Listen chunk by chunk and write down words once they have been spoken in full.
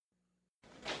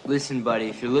Listen, buddy,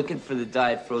 if you're looking for the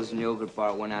diet frozen yogurt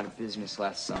bar, it went out of business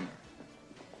last summer.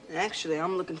 Actually,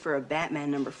 I'm looking for a Batman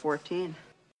number 14.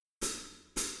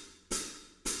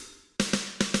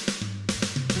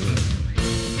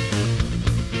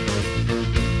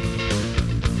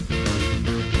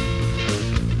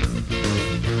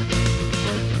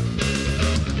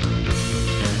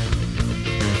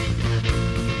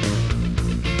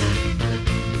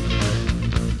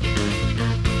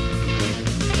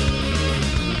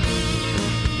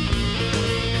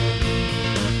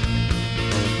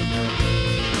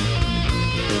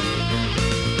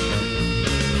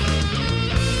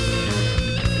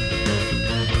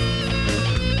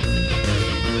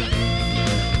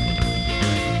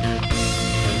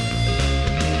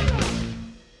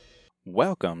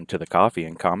 Welcome to the Coffee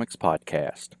and Comics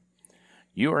Podcast.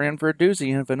 You are in for a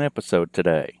doozy of an episode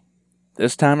today.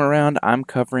 This time around, I'm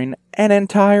covering an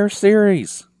entire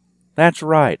series. That's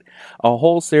right, a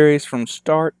whole series from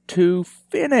start to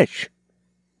finish.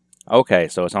 Okay,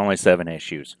 so it's only 7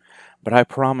 issues, but I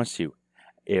promise you,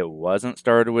 it wasn't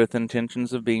started with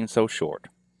intentions of being so short.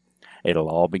 It'll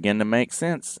all begin to make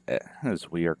sense as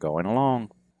we are going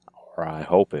along, or I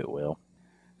hope it will.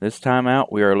 This time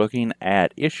out, we are looking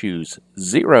at issues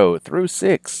 0 through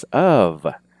 6 of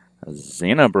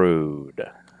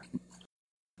Xenobrood.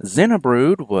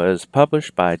 Xenobrood was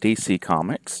published by DC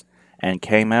Comics and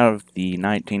came out of the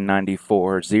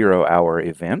 1994 Zero Hour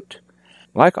event.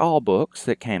 Like all books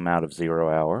that came out of Zero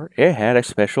Hour, it had a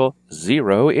special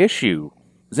Zero issue.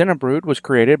 Xenobrood was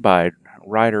created by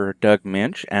writer Doug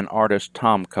Moench and artist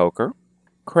Tom Coker.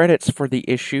 Credits for the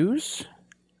issues: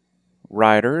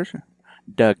 writers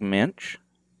Doug Moench,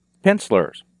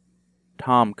 pencilers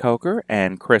Tom Coker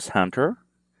and Chris Hunter,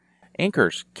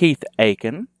 inkers Keith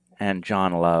Aiken and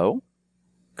John Lowe,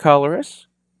 colorist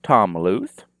Tom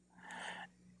Luth,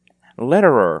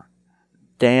 letterer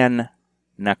Dan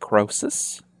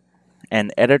Necrosis,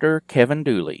 and editor Kevin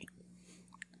Dooley.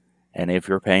 And if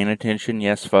you're paying attention,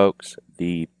 yes folks,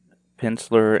 the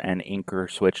penciler and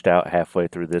inker switched out halfway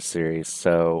through this series,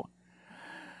 so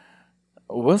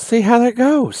we'll see how that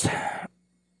goes.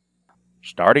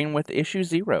 Starting with issue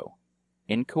 0.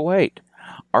 In Kuwait,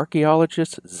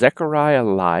 archaeologist Zechariah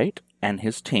Light and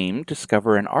his team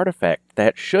discover an artifact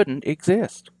that shouldn't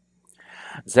exist.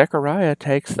 Zechariah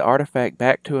takes the artifact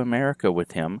back to America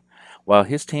with him, while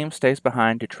his team stays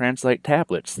behind to translate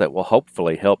tablets that will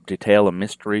hopefully help detail a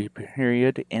mystery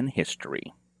period in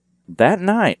history. That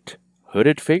night,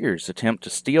 hooded figures attempt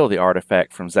to steal the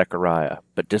artifact from Zechariah,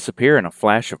 but disappear in a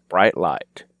flash of bright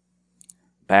light.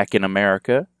 Back in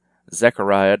America,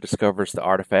 Zechariah discovers the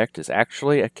artifact is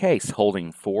actually a case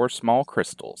holding 4 small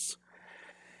crystals.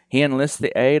 He enlists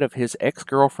the aid of his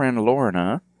ex-girlfriend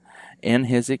Lorna in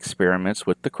his experiments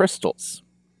with the crystals.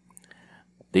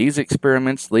 These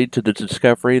experiments lead to the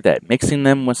discovery that mixing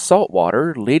them with salt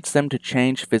water leads them to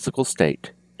change physical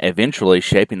state, eventually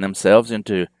shaping themselves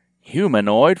into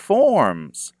humanoid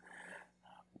forms.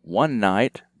 One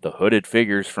night, the hooded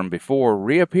figures from before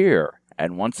reappear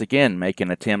and once again make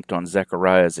an attempt on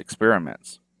Zechariah's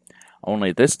experiments.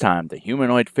 Only this time, the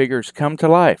humanoid figures come to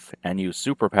life and use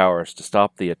superpowers to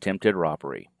stop the attempted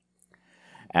robbery.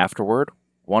 Afterward,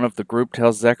 one of the group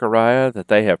tells Zechariah that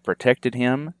they have protected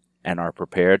him and are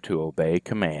prepared to obey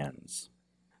commands.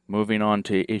 Moving on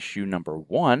to issue number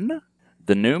 1,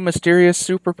 the new mysterious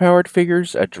superpowered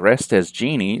figures addressed as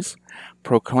genies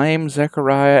proclaim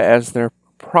Zechariah as their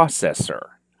processor,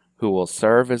 who will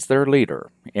serve as their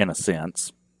leader, in a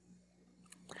sense.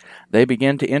 They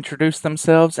begin to introduce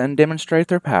themselves and demonstrate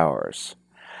their powers.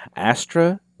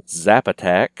 Astra,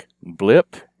 Zapatak,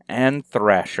 Blip, and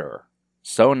Thrasher,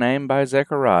 so named by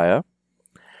Zechariah,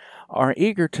 are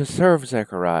eager to serve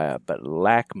Zechariah, but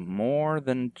lack more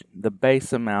than the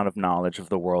base amount of knowledge of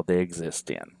the world they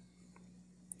exist in.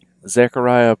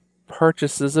 Zechariah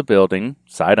purchases a building,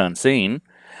 sight unseen,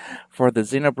 for the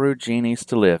Xenobrood genies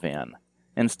to live in,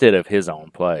 instead of his own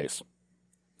place.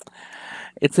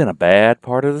 It's in a bad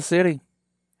part of the city,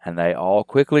 and they all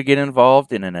quickly get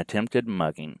involved in an attempted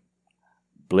mugging.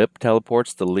 Blip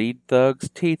teleports the lead thug's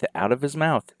teeth out of his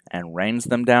mouth and rains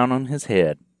them down on his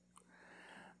head.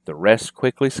 The rest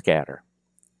quickly scatter.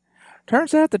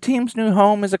 Turns out the team's new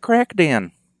home is a crack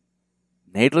den.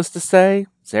 Needless to say,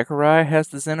 Zechariah has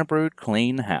the Xenobrood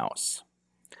clean house.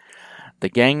 The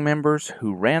gang members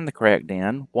who ran the crack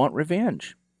den want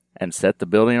revenge and set the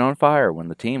building on fire when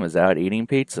the team is out eating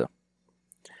pizza.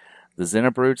 The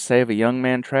Xenobrood save a young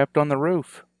man trapped on the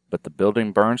roof, but the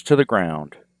building burns to the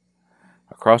ground.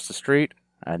 Across the street,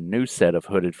 a new set of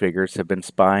hooded figures have been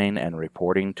spying and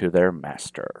reporting to their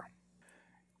master.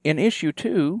 In issue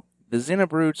 2, the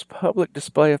Xenobrood's public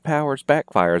display of powers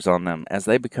backfires on them as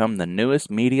they become the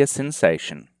newest media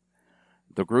sensation.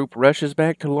 The group rushes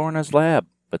back to Lorna's lab,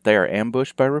 but they are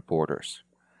ambushed by reporters.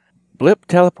 Blip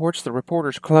teleports the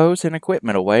reporters' clothes and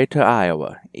equipment away to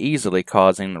Iowa, easily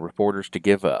causing the reporters to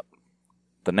give up.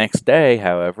 The next day,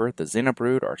 however, the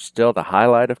Xenobrood are still the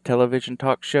highlight of television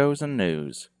talk shows and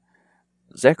news.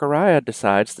 Zechariah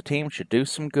decides the team should do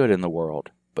some good in the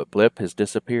world, but Blip has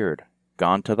disappeared,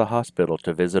 gone to the hospital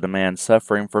to visit a man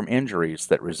suffering from injuries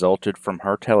that resulted from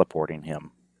her teleporting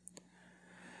him.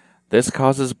 This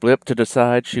causes Blip to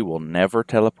decide she will never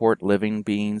teleport living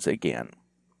beings again.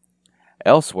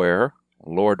 Elsewhere,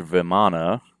 Lord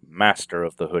Vimana, master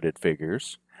of the hooded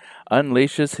figures,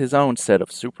 unleashes his own set of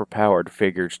superpowered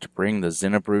figures to bring the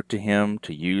Xenobrood to him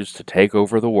to use to take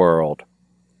over the world.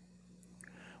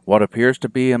 What appears to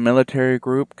be a military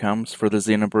group comes for the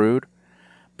Xenobrood,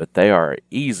 but they are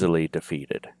easily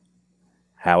defeated.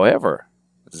 However,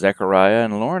 Zechariah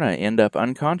and Lorna end up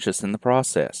unconscious in the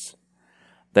process.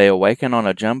 They awaken on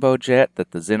a jumbo jet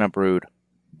that the Xenobrood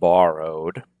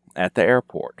borrowed at the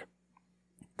airport.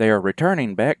 They are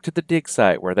returning back to the dig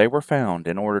site where they were found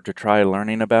in order to try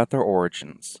learning about their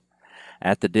origins.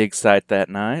 At the dig site that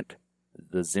night,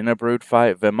 the Xenobrood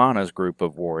fight Vimana's group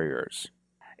of warriors.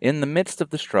 In the midst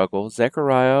of the struggle,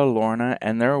 Zechariah, Lorna,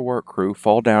 and their work crew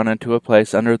fall down into a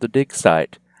place under the dig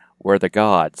site where the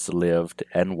gods lived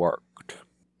and worked.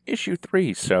 Issue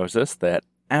 3 shows us that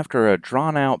after a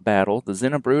drawn-out battle, the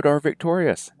Xenobrood are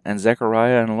victorious, and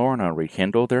Zechariah and Lorna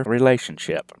rekindle their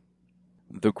relationship.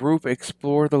 The group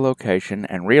explore the location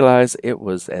and realize it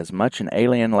was as much an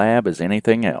alien lab as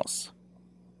anything else.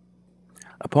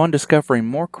 Upon discovering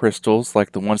more crystals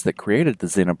like the ones that created the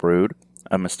Xenobrood,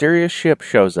 a mysterious ship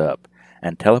shows up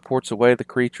and teleports away the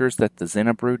creatures that the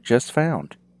Xenobrood just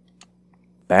found.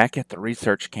 Back at the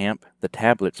research camp, the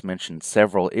tablets mentioned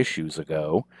several issues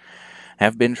ago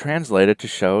have been translated to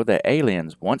show that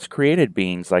aliens once created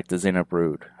beings like the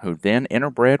Xenobrood, who then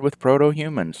interbred with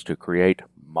proto-humans to create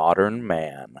modern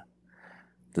man.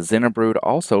 The Xenobrood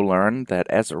also learned that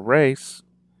as a race,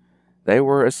 they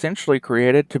were essentially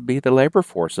created to be the labor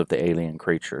force of the alien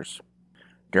creatures.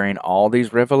 During all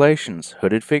these revelations,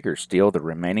 hooded figures steal the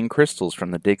remaining crystals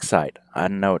from the dig site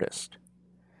unnoticed.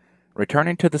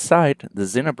 Returning to the site, the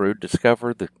Xenobrood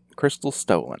discover the crystals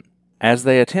stolen. As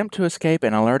they attempt to escape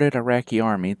an alerted Iraqi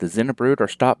army, the Xenobrood are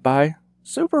stopped by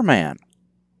Superman,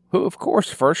 who of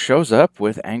course first shows up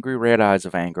with angry red eyes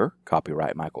of anger,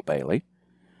 copyright Michael Bailey.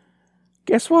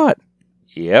 Guess what?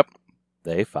 Yep,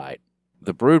 they fight.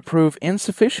 The Brood prove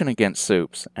insufficient against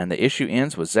Supes, and the issue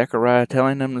ends with Zechariah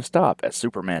telling them to stop as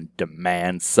Superman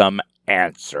demands some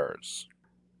answers.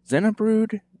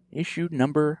 Xenobrood issue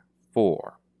number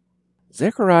 4.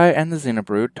 Zechariah and the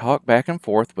Xenobrood talk back and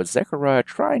forth, with Zechariah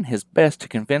trying his best to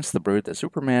convince the Brood that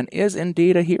Superman is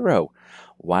indeed a hero,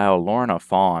 while Lorna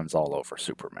fawns all over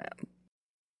Superman.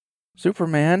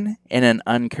 Superman, in an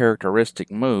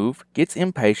uncharacteristic move, gets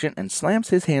impatient and slams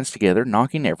his hands together,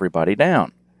 knocking everybody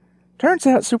down. Turns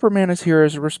out Superman is here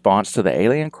as a response to the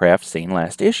alien craft seen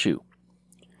last issue.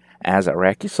 As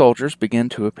Iraqi soldiers begin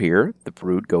to appear, the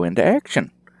Brood go into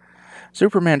action.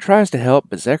 Superman tries to help,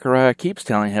 but Zechariah keeps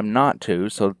telling him not to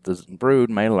so that the Brood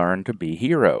may learn to be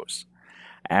heroes.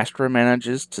 Astra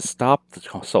manages to stop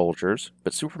the soldiers,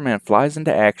 but Superman flies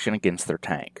into action against their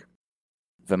tank.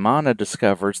 Vimana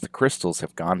discovers the crystals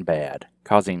have gone bad,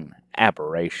 causing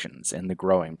aberrations in the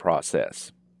growing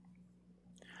process.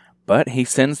 But he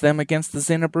sends them against the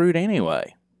Xenobrood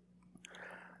anyway.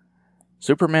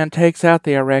 Superman takes out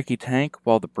the Iraqi tank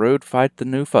while the Brood fight the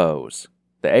new foes.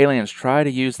 The aliens try to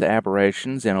use the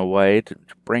aberrations in a way to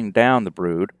bring down the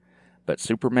Brood, but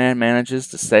Superman manages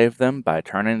to save them by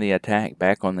turning the attack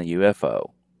back on the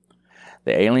UFO.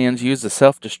 The aliens use the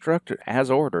self-destruct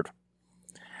as ordered.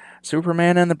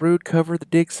 Superman and the Brood cover the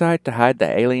dig site to hide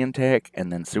the alien tech,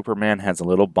 and then Superman has a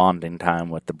little bonding time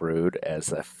with the Brood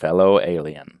as a fellow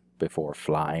alien before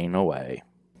flying away.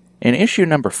 In issue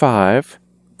number 5,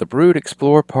 the Brood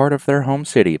explore part of their home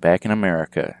city back in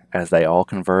America as they all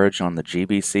converge on the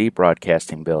GBC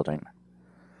broadcasting building.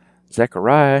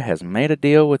 Zechariah has made a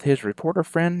deal with his reporter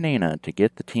friend Nina to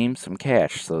get the team some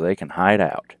cash so they can hide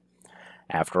out.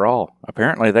 After all,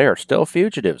 apparently they are still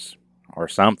fugitives, or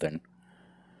something.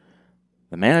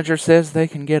 The manager says they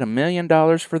can get $1 million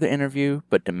for the interview,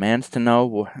 but demands to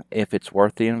know if it's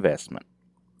worth the investment.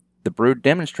 The Brood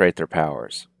demonstrate their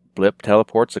powers. Blip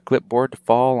teleports a clipboard to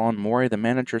fall on Maury the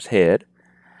manager's head.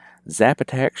 Zap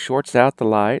Attack shorts out the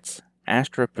lights.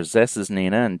 Astra possesses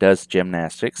Nina and does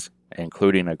gymnastics,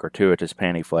 including a gratuitous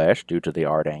panty flash due to the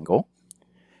art angle.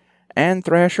 And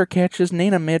Thrasher catches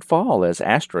Nina mid-fall as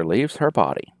Astra leaves her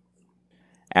body.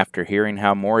 After hearing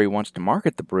how Maury wants to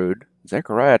market the brood,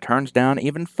 Zechariah turns down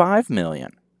even $5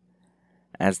 million.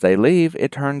 As they leave,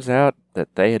 it turns out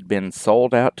that they had been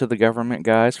sold out to the government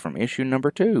guys from issue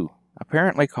number 2,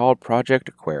 apparently called Project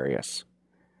Aquarius.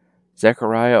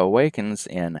 Zechariah awakens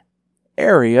in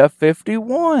Area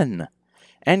 51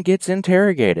 and gets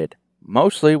interrogated,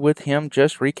 mostly with him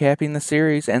just recapping the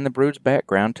series and the brood's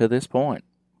background to this point.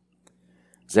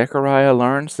 Zechariah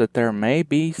learns that there may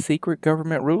be secret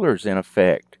government rulers in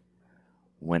effect,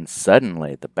 when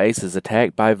suddenly the base is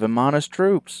attacked by Vimana's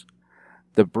troops.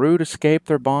 The brood escape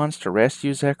their bonds to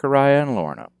rescue Zechariah and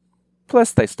Lorna.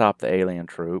 Plus they stop the alien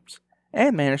troops,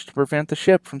 and manage to prevent the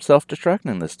ship from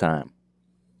self-destructing this time.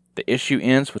 The issue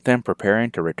ends with them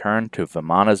preparing to return to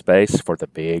Vimana's base for the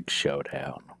big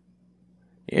showdown.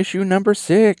 Issue number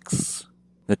 6.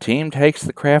 The team takes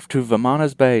the craft to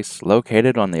Vimana's base,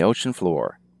 located on the ocean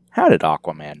floor. How did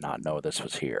Aquaman not know this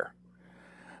was here?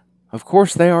 Of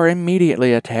course, they are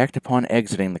immediately attacked upon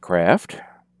exiting the craft.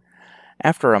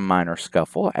 After a minor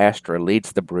scuffle, Astra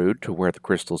leads the brood to where the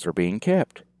crystals are being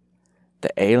kept.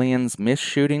 The aliens miss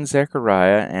shooting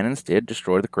Zechariah and instead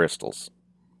destroy the crystals.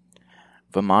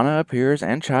 Vimana appears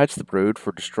and chides the brood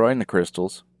for destroying the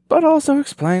crystals, but also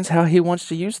explains how he wants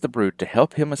to use the brood to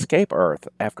help him escape Earth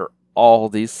after all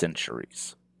these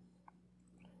centuries.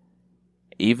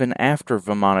 Even after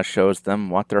Vimana shows them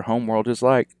what their homeworld is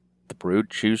like, the brood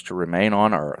choose to remain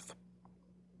on Earth.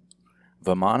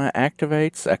 Vimana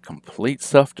activates a complete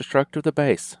self-destruct of the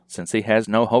base, since he has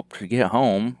no hope to get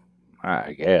home,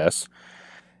 I guess,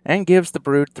 and gives the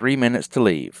brood 3 minutes to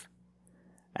leave.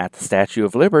 At the Statue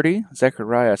of Liberty,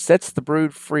 Zechariah sets the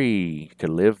brood free to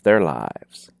live their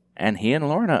lives, and he and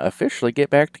Lorna officially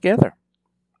get back together.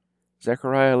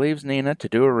 Zechariah leaves Nina to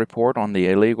do a report on the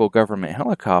illegal government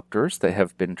helicopters that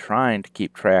have been trying to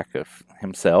keep track of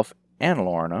himself and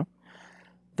Lorna,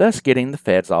 thus getting the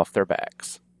feds off their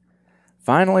backs.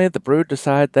 Finally, the brood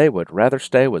decide they would rather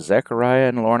stay with Zechariah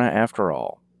and Lorna after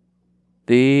all.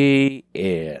 The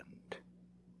end.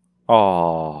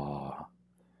 Aww.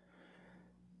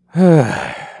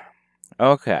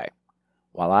 Okay.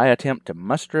 While I attempt to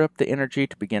muster up the energy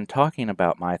to begin talking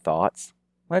about my thoughts,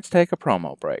 let's take a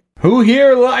promo break. Who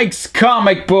here likes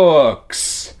comic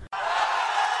books?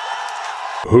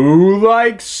 Who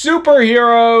likes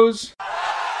superheroes?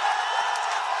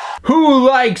 Who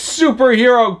likes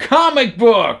superhero comic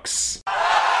books?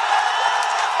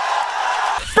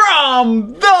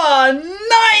 From the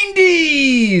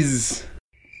 90s!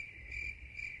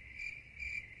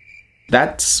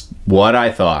 That's what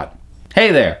I thought.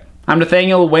 Hey there, I'm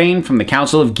Nathaniel Wayne from the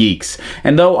Council of Geeks,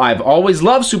 and though I've always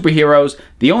loved superheroes,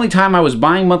 the only time I was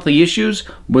buying monthly issues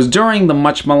was during the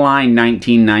much maligned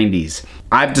 1990s.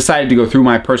 I've decided to go through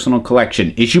my personal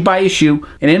collection issue by issue,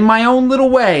 and in my own little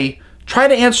way, try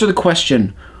to answer the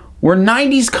question, were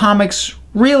 90s comics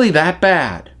really that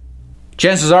bad?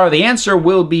 Chances are the answer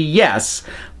will be yes,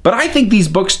 but I think these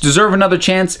books deserve another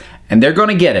chance, and they're going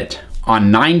to get it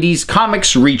on 90s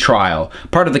Comics Retrial,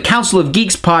 part of the Council of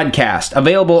Geeks podcast,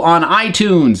 available on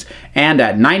iTunes and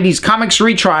at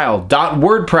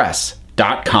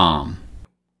 90scomicsretrial.wordpress.com.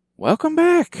 Welcome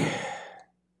back.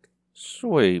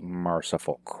 Sweet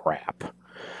merciful crap.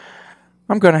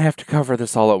 I'm going to have to cover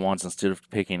this all at once instead of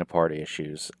picking apart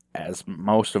issues, as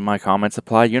most of my comments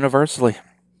apply universally.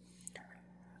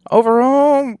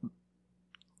 Overall,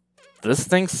 this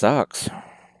thing sucks.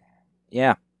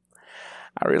 Yeah,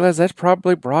 I realize that's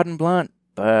probably broad and blunt,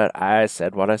 but I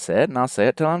said what I said, and I'll say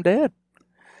it till I'm dead.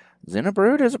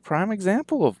 Xenobrood is a prime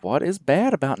example of what is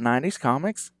bad about 90s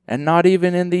comics, and not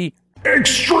even in the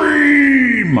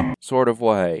extreme sort of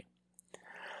way.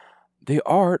 The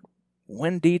art,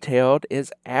 when detailed,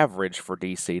 is average for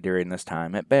DC during this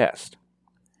time at best.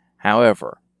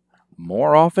 However,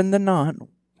 more often than not,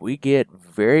 we get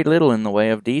very little in the way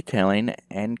of detailing,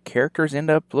 and characters end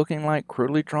up looking like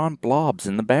crudely drawn blobs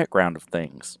in the background of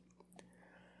things.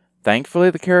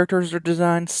 Thankfully, the characters are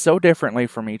designed so differently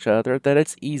from each other that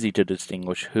it's easy to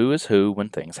distinguish who is who when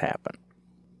things happen.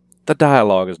 The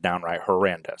dialogue is downright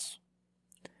horrendous.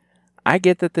 I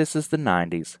get that this is the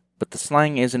 90s, but the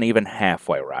slang isn't even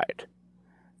halfway right.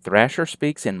 Thrasher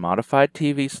speaks in modified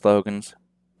TV slogans,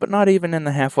 but not even in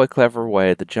the halfway clever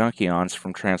way the Junkions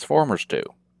from Transformers do.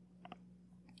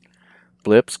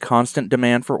 Blip's constant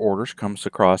demand for orders comes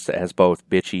across as both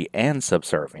bitchy and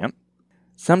subservient.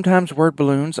 Sometimes word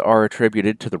balloons are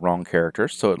attributed to the wrong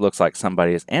characters, so it looks like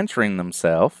somebody is answering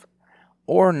themselves,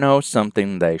 or knows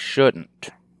something they shouldn't.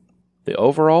 The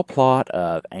overall plot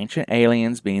of ancient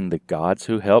aliens being the gods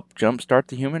who helped jumpstart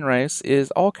the human race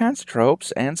is all kinds of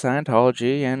tropes and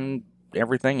Scientology and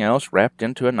everything else wrapped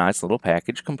into a nice little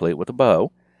package complete with a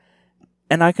bow.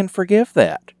 And I can forgive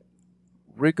that,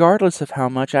 regardless of how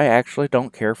much I actually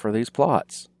don't care for these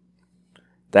plots.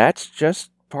 That's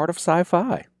just part of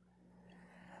sci-fi.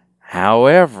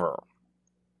 However,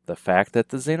 the fact that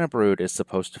the Xenobrood is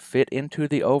supposed to fit into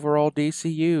the overall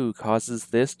DCU causes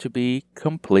this to be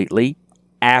completely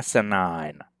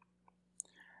asinine.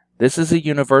 This is a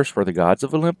universe where the gods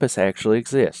of Olympus actually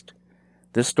exist.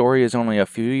 This story is only a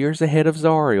few years ahead of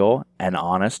Zariel, an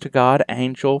honest-to-God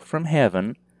angel from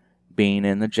heaven, being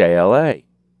in the JLA.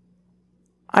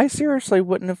 I seriously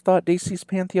wouldn't have thought DC's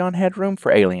Pantheon had room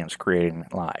for aliens creating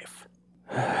life.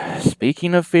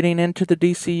 Speaking of fitting into the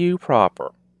DCU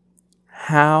proper,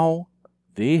 how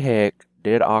the heck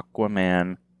did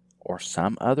Aquaman or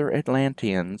some other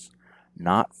Atlanteans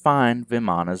not find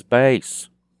Vimana's base?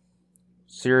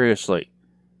 Seriously,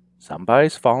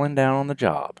 somebody's falling down on the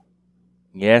job.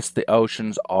 Yes, the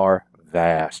oceans are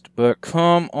vast, but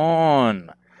come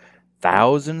on!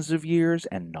 Thousands of years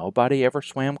and nobody ever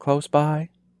swam close by?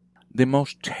 The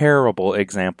most terrible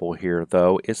example here,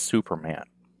 though, is Superman.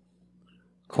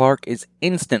 Clark is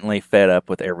instantly fed up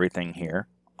with everything here,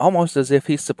 almost as if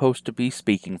he's supposed to be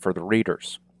speaking for the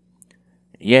readers.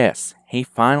 Yes, he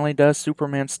finally does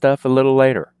Superman stuff a little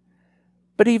later.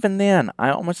 But even then,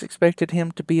 I almost expected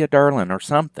him to be a Darlin or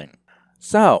something.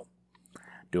 So,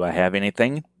 do I have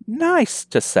anything nice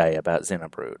to say about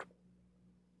Xenobrood?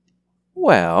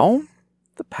 Well,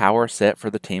 the power set for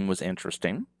the team was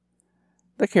interesting.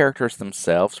 The characters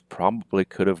themselves probably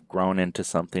could have grown into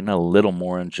something a little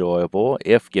more enjoyable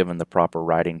if given the proper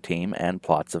writing team and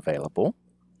plots available.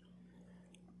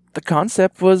 The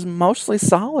concept was mostly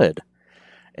solid.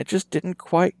 It just didn't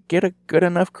quite get a good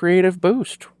enough creative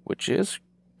boost, which is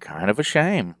kind of a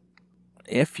shame.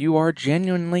 If you are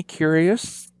genuinely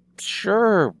curious,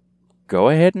 sure, go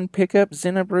ahead and pick up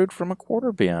Xenobrood from a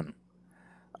quarter bin.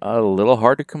 A little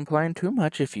hard to complain too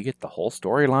much if you get the whole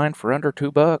storyline for under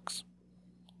 $2.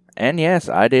 And yes,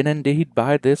 I did indeed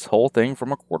buy this whole thing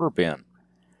from a quarter bin.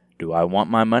 Do I want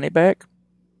my money back?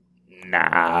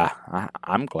 Nah,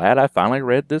 I'm glad I finally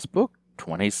read this book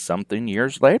 20-something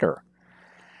years later.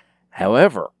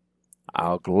 However,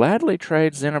 I'll gladly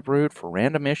trade Xenobrood for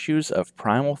random issues of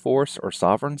Primal Force or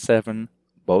Sovereign 7,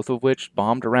 both of which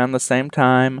bombed around the same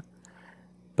time,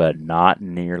 but not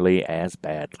nearly as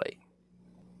badly.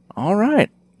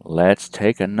 Alright, let's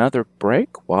take another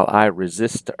break while I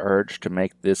resist the urge to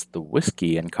make this the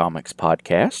Whiskey and Comics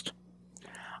podcast.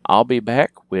 I'll be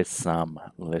back with some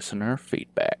listener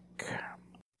feedback.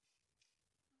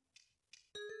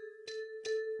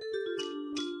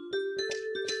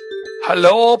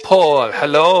 Hello, Paul.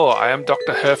 Hello, I am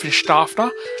Dr.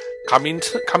 Herfenstaffner. Come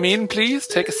in, please.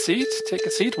 Take a seat. Take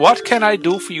a seat. What can I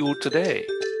do for you today?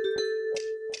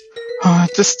 I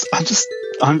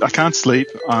can't sleep.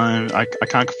 I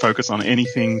can't focus on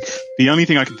anything. The only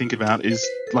thing I can think about is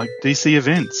like DC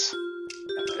events.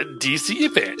 DC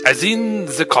event, as in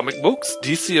the comic books.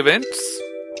 DC events.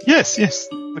 Yes,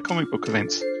 the comic book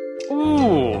events.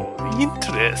 Ooh,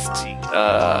 interesting.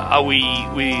 Are we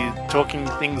talking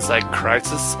things like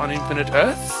Crisis on Infinite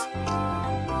Earths?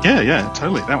 Yeah,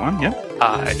 totally. That one, yeah.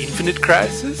 Infinite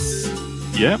Crisis?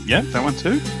 Yeah, that one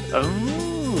too.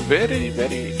 Oh, very,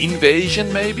 very.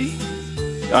 Invasion, maybe?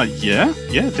 Yeah,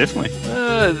 definitely.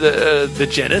 The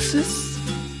Genesis?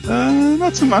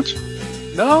 Not so much.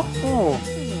 No? Oh.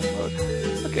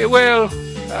 Okay, well,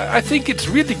 I think it's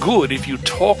really good if you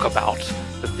talk about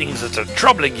the things that are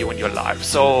troubling you in your life.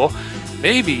 So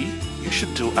maybe you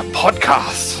should do a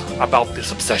podcast about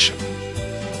this obsession.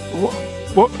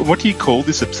 What do you call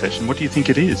this obsession? What do you think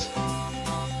it is?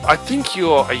 I think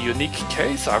you're a unique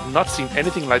case. I've not seen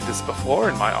anything like this before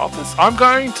in my office. I'm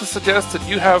going to suggest that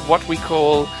you have what we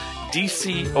call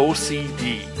DC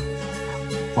OCD.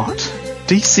 What?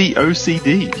 DC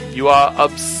OCD? You are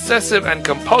obsessive and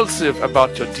compulsive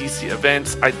about your DC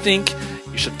events. I think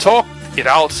you should talk it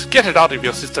out, get it out of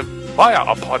your system via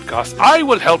a podcast. I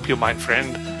will help you, my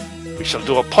friend. We shall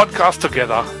do a podcast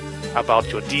together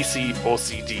about your DC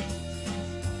OCD.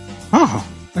 Oh,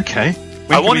 okay.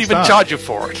 I won't even charge you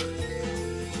for it.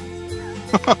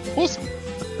 Awesome.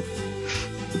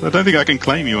 I don't think I can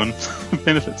claim you on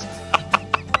benefits.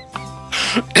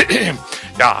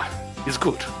 Yeah, it's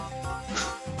good.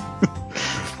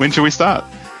 When shall we start?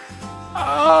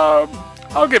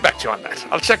 I'll get back to you on that.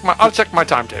 I'll check my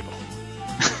timetable.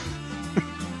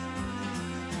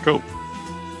 Cool.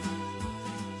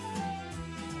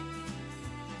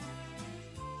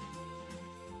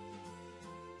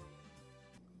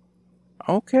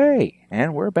 Okay,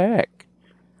 and we're back.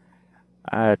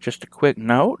 Just a quick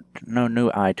note, no new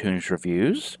iTunes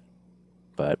reviews,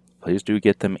 but please do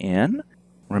get them in.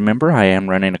 Remember, I am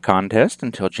running a contest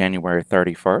until January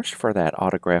 31st for that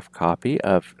autographed copy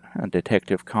of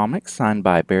Detective Comics signed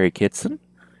by Barry Kitson.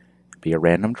 Be a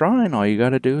random drawing. All you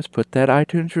gotta do is put that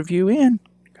iTunes review in.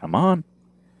 Come on.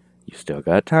 You still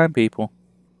got time, people.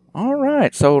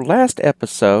 Alright, so last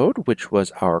episode, which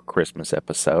was our Christmas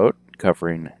episode,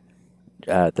 covering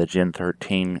the Gen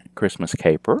 13 Christmas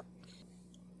caper,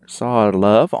 saw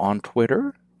love on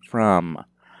Twitter from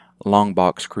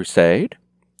Longbox Crusade,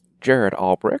 Jared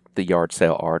Albrecht, the yard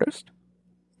sale artist,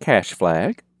 Cash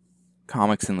Flag,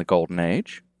 Comics in the Golden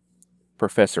Age,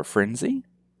 Professor Frenzy,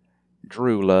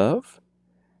 Drew Love,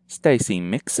 Stacy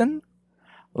Mixon,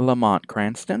 Lamont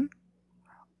Cranston,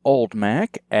 Old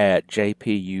Mac at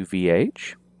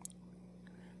JPUVH,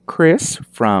 Chris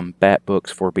from Bat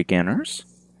Books for Beginners,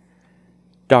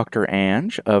 Dr.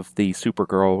 Ange of the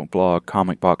Supergirl blog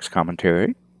Comic Box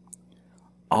Commentary,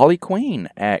 Ollie Queen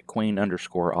at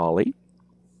Queen_Ollie,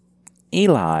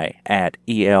 Eli at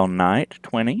EL Knight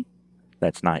 20,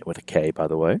 that's Knight with a K, by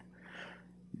the way,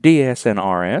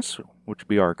 DSNRS, which would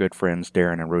be our good friends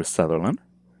Darren and Ruth Sutherland,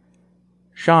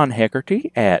 Sean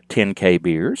Hegarty at 10K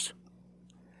Beers,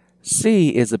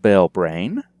 C. Isabel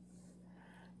Brain,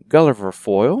 Gulliver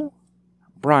Foyle,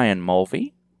 Brian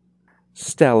Mulvey,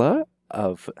 Stella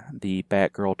of the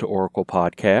Batgirl to Oracle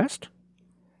podcast,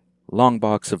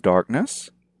 Longbox of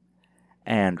Darkness,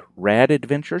 and Rad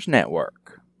Adventures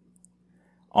Network.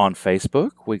 On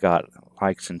Facebook, we got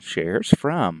likes and shares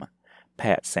from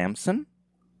Pat Sampson,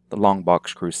 the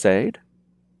Longbox Crusade,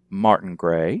 Martin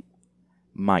Gray,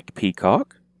 Mike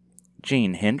Peacock,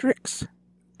 Gene Hendricks,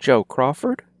 Joe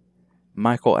Crawford,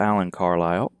 Michael Allen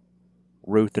Carlisle,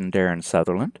 Ruth and Darren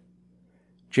Sutherland,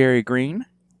 Jerry Green,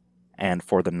 and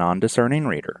for the non-discerning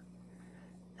reader.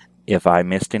 If I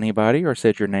missed anybody or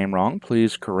said your name wrong,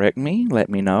 please correct me, let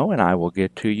me know, and I will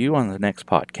get to you on the next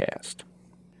podcast.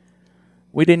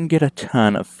 We didn't get a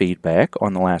ton of feedback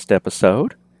on the last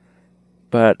episode,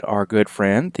 but our good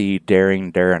friend, the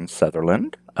Daring Darren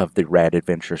Sutherland of the Rad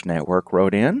Adventures Network,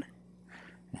 wrote in.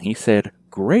 He said,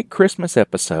 "Great Christmas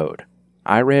episode.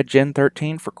 I read Gen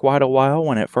 13 for quite a while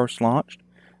when it first launched,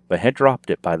 but had dropped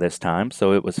it by this time,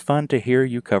 so it was fun to hear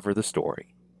you cover the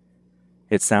story.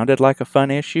 It sounded like a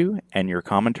fun issue, and your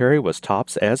commentary was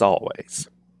tops as always."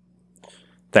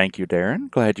 Thank you, Darren.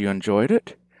 Glad you enjoyed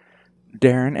it.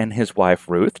 Darren and his wife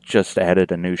Ruth just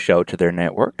added a new show to their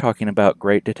network talking about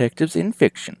great detectives in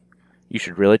fiction. You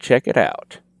should really check it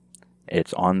out.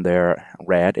 It's on their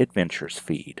Rad Adventures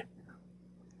feed.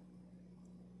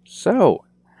 So,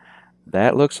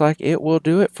 that looks like it will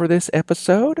do it for this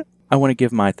episode. I want to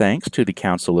give my thanks to the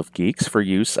Council of Geeks for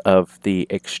use of the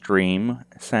Extreme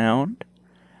sound.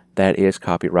 That is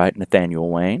copyright Nathaniel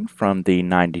Wayne from the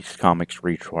 90s Comics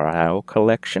Retrial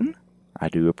Collection. I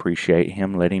do appreciate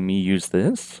him letting me use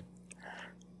this.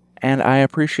 And I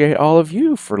appreciate all of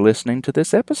you for listening to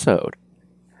this episode.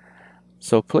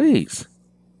 So please,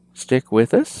 stick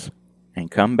with us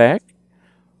and come back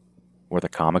where the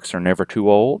comics are never too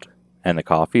old and the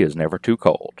coffee is never too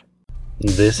cold.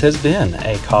 This has been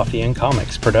a Coffee and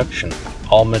Comics production.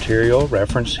 All material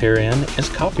referenced herein is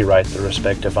copyright the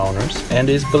respective owners and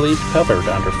is believed covered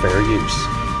under fair use.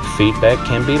 Feedback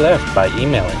can be left by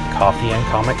emailing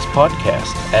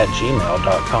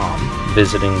coffeeandcomicspodcast@gmail.com,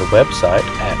 visiting the website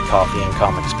at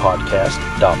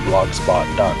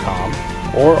coffeeandcomicspodcast.blogspot.com,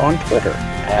 or on Twitter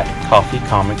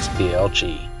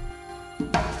 @coffeecomicsblg.